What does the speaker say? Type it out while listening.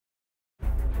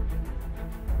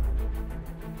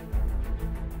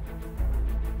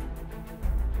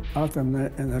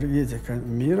Атомная энергетика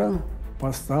мира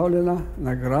поставлена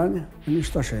на грань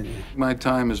уничтожения. My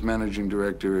time as managing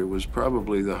director, it was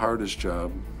probably the hardest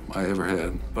job I ever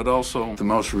had, but also the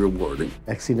most rewarding.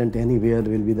 Accident anywhere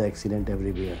will be the accident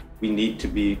everywhere. We need to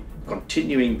be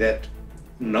continuing that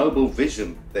noble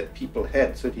vision that people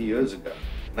had 30 years ago.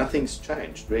 Nothing's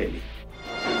changed, really.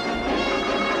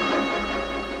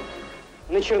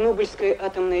 На Чернобыльской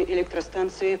атомной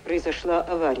электростанции произошла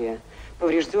авария.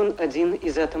 Поврежден один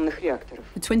из атомных реакторов.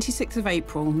 The 26th of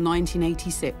April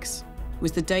 1986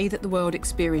 was the day that the world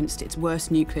experienced its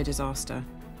worst nuclear disaster,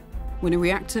 when a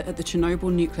reactor at the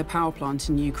Chernobyl nuclear power plant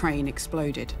in Ukraine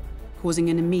exploded,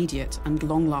 causing an immediate and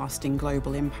long-lasting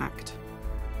global impact.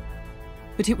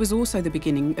 But it was also the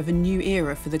beginning of a new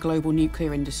era for the global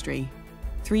nuclear industry.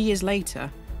 3 years later,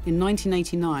 in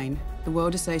 1989, the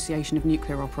World Association of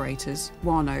Nuclear Operators,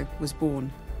 WANO, was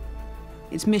born.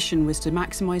 Its mission was to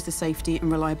maximize the safety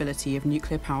and reliability of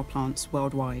nuclear power plants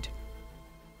worldwide.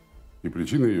 И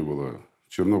причиной ее была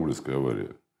Чернобыльская авария.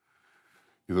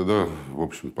 И тогда, в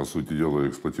общем, по сути дела,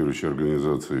 эксплуатирующие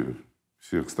организации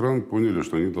всех стран поняли,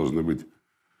 что они должны быть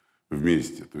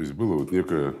вместе. То есть было вот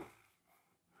некое,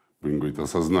 будем говорить,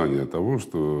 осознание того,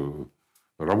 что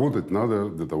работать надо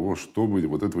для того, чтобы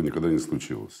вот этого никогда не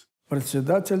случилось.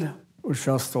 Председатель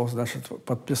участвовал, значит, в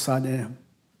подписании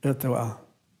этого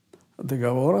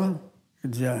договора,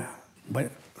 где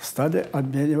мы стали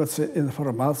обмениваться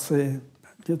информацией,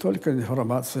 не только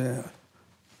информацией,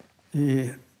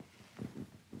 и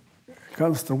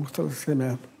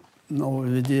конструкторскими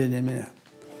нововведениями.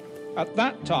 At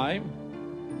that time,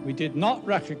 we did not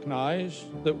recognize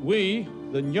that we,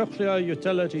 the nuclear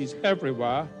utilities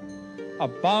everywhere, are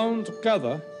bound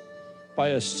together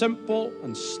by a simple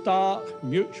and stark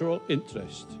mutual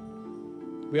interest.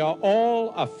 We are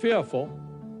all fearful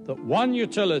that one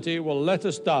utility will let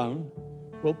us down,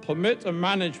 will permit a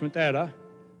management error,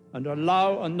 and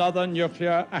allow another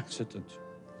nuclear accident.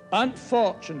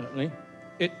 Unfortunately,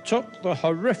 it took the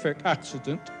horrific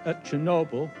accident at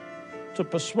Chernobyl to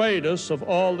persuade us of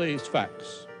all these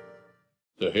facts.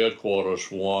 The headquarters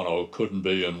for WANO couldn't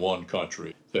be in one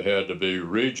country. There had to be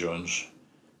regions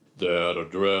that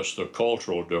addressed the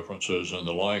cultural differences and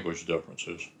the language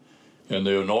differences. And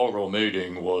the inaugural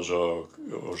meeting was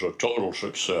a total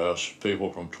success. People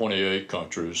from 28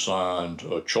 countries signed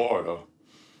a charter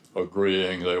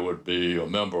agreeing they would be a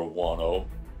member of WANO.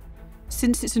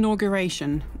 Since its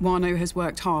inauguration, WANO has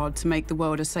worked hard to make the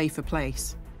world a safer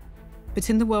place. But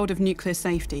in the world of nuclear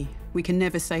safety, we can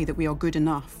never say that we are good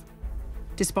enough.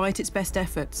 Despite its best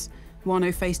efforts,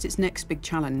 WANO faced its next big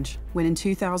challenge when in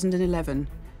 2011,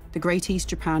 the Great East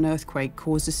Japan earthquake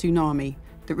caused a tsunami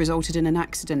that resulted in an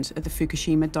accident at the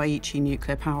Fukushima Daiichi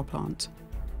nuclear power plant.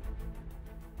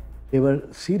 There were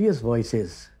serious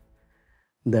voices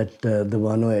that the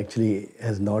WANO actually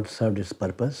has not served its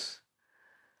purpose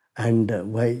and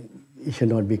why it should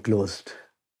not be closed.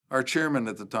 Our chairman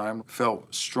at the time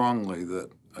felt strongly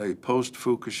that a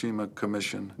post-Fukushima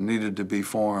commission needed to be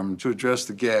formed to address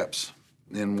the gaps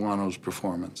in WANO's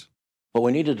performance. What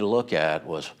we needed to look at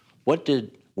was, what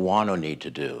did WANO need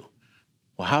to do?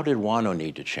 Well, how did WANO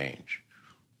need to change?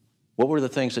 What were the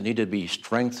things that needed to be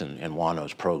strengthened in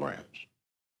WANO's programs?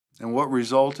 And what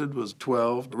resulted was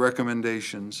 12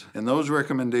 recommendations. And those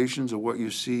recommendations are what you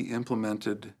see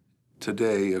implemented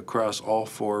today across all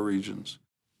 4 regions.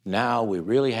 Now we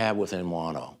really have within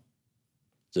WANO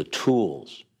the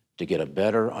tools to get a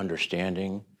better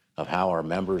understanding of how our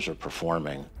members are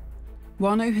performing.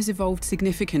 WANO has evolved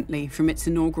significantly from its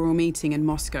inaugural meeting in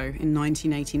Moscow in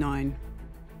 1989.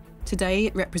 Today,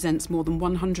 it represents more than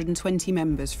 120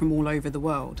 members from all over the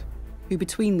world, who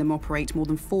between them operate more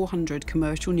than 400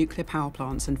 commercial nuclear power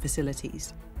plants and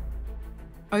facilities.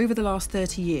 Over the last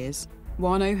 30 years,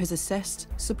 WANO has assessed,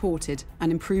 supported,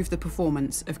 and improved the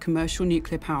performance of commercial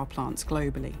nuclear power plants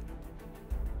globally.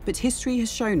 But history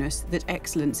has shown us that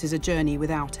excellence is a journey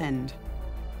without end.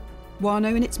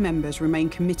 WANO and its members remain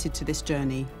committed to this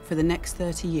journey for the next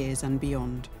 30 years and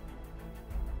beyond.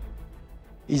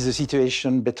 Is the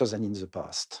situation better than in the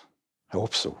past? I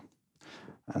hope so.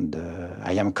 And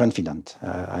I am confident.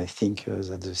 I think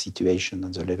that the situation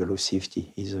and the level of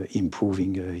safety is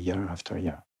improving year after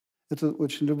year. Это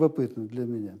очень любопытно для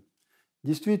меня.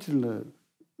 Действительно,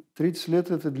 30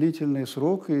 лет – это длительный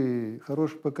срок и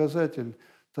хороший показатель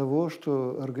того,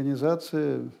 что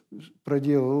организация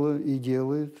проделала и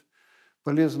делает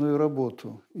полезную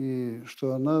работу, и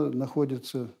что она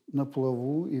находится на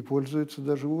плаву и пользуется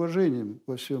даже уважением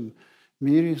во всем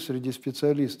мире среди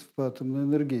специалистов по атомной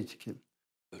энергетике.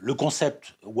 Le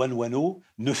concept WANO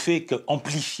ne fait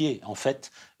qu'amplifier en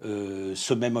fait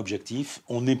ce même objectif.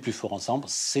 On est plus fort ensemble,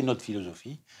 c'est notre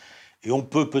philosophie. Et on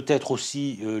peut peut-être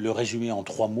aussi le résumer en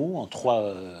 3 mots, en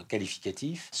 3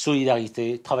 qualificatifs.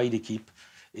 Solidarité, travail d'équipe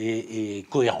et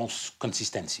cohérence,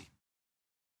 consistency.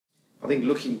 I think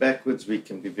looking backwards, we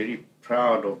can be very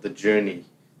proud of the journey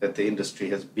that the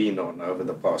industry has been on over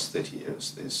the past 30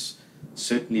 years. There's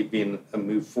certainly been a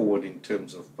move forward in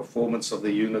terms of performance of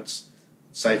the units,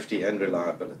 safety and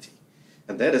reliability.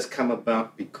 And that has come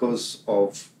about because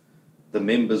of the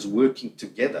members working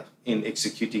together in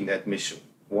executing that mission.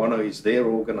 WANO is their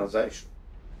organization.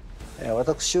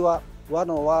 私は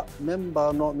WANO はメン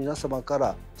バーの皆様か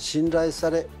ら信頼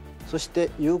され、そして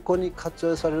有効に活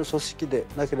用される組織で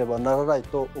なければならない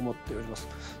と思っております。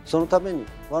そのために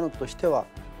WANO としては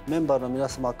メンバーの皆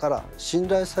様から信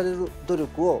頼される努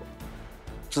力を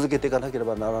続けていかなけれ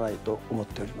ばならないと思っ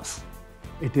ております。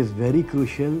It is very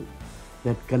crucial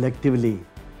that collectively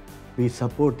we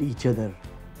support each other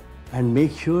and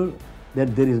make sure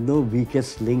that there is no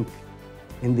weakest link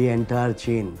in the entire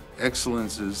chain.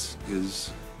 Excellence is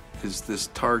this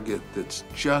target that's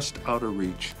just out of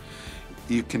reach.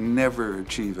 You can never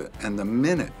achieve it. And the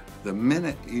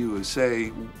minute you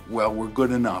say, well, we're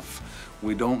good enough,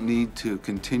 we don't need to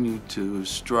continue to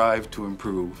strive to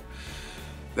improve,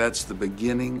 that's the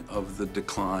beginning of the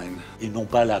decline. Et non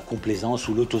pas la complaisance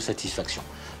ou l'autosatisfaction.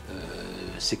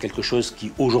 C'est quelque chose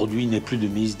qui aujourd'hui n'est plus de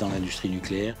mise dans l'industrie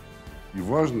nucléaire. И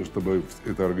важно, чтобы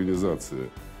эта организация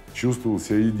чувствовала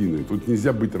себя единой. Тут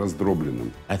нельзя быть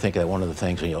раздробленным. I think that one of the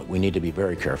things we need to be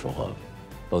very careful of,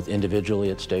 both individually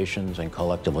at stations and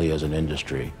collectively as an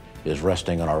industry, is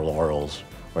resting on our laurels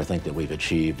or think that we've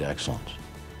achieved excellence.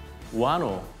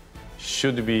 WANO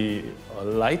should be a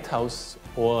lighthouse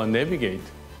or a navigate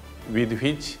with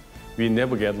which we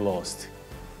never get lost.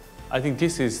 I think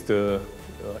this is the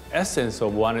essence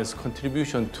of WANO's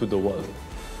contribution to the world.